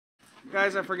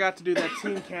Guys, I forgot to do that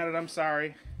Team Canada. I'm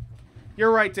sorry.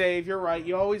 You're right, Dave. You're right.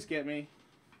 You always get me.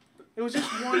 It was just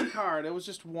one card. It was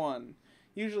just one.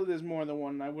 Usually there's more than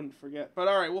one, and I wouldn't forget. But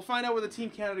all right, we'll find out where the Team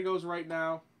Canada goes right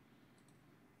now.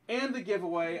 And the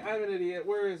giveaway. I'm an idiot.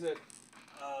 Where is it?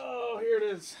 Oh, here it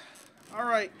is. All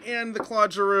right, and the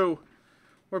Claude Giroux.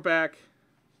 We're back.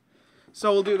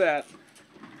 So we'll do that.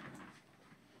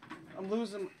 I'm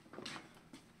losing.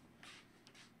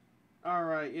 All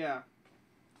right, yeah.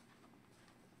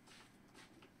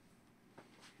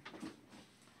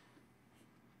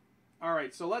 All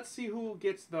right, so let's see who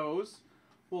gets those.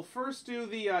 We'll first do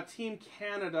the Team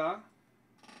Canada.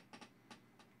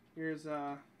 Here's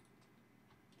dice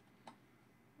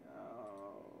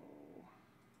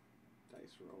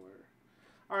roller.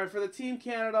 All right, for the Team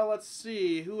Canada, let's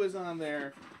see who is on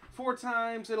there. 4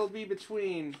 times it'll be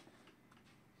between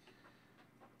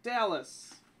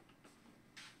Dallas,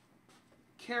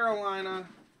 Carolina,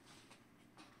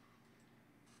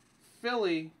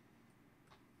 Philly,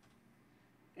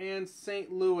 and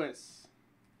St. Louis.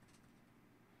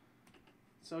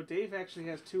 So Dave actually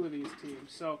has 2 of these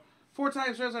teams. So 4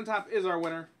 times Reds on top is our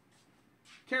winner.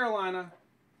 Carolina,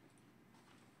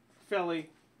 Philly,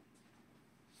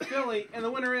 and the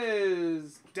winner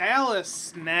is Dallas.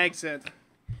 Snags it.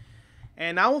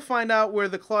 And now we'll find out where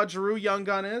the Claude Giroux Young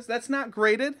Gun is. That's not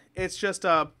graded. It's just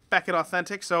Beckett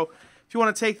Authentic. So if you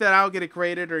want to take that out, get it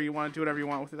graded, or you want to do whatever you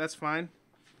want with it, that's fine.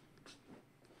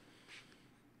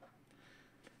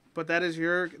 But that is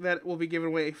that will be given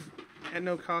away at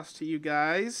no cost to you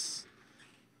guys.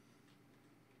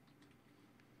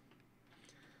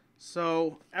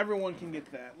 So everyone can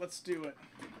get that. Let's do it.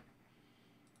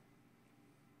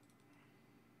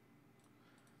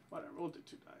 Whatever, we'll do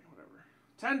 2 die, whatever.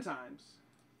 10 times.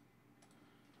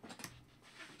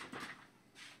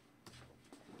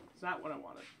 It's not what I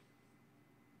wanted.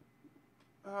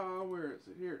 Where is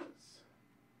it? Here it is.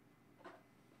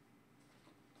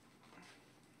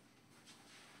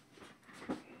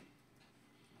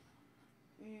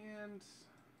 And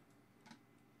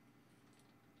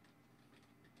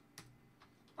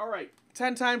all right,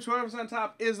 10 times whoever's on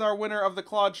top is our winner of the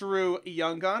Claude Giroux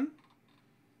Young Gun.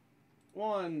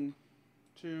 1,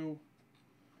 2,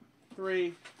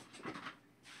 3,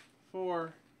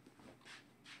 4,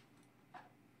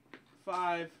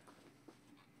 5,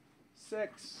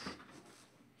 6,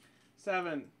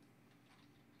 7,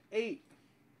 8,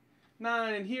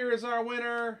 9, and here is our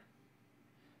winner.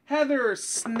 Heather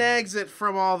snags it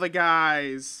from all the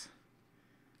guys.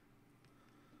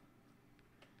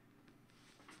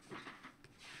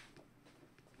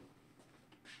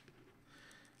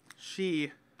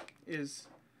 She is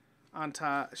on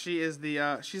top. She is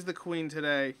she's the queen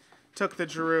today. Took the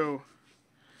Giroux.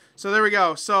 So there we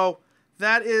go. So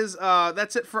that is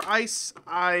that's it for ice.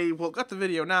 I will cut the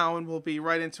video now, and we'll be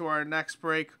right into our next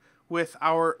break with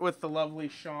the lovely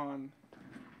Sean.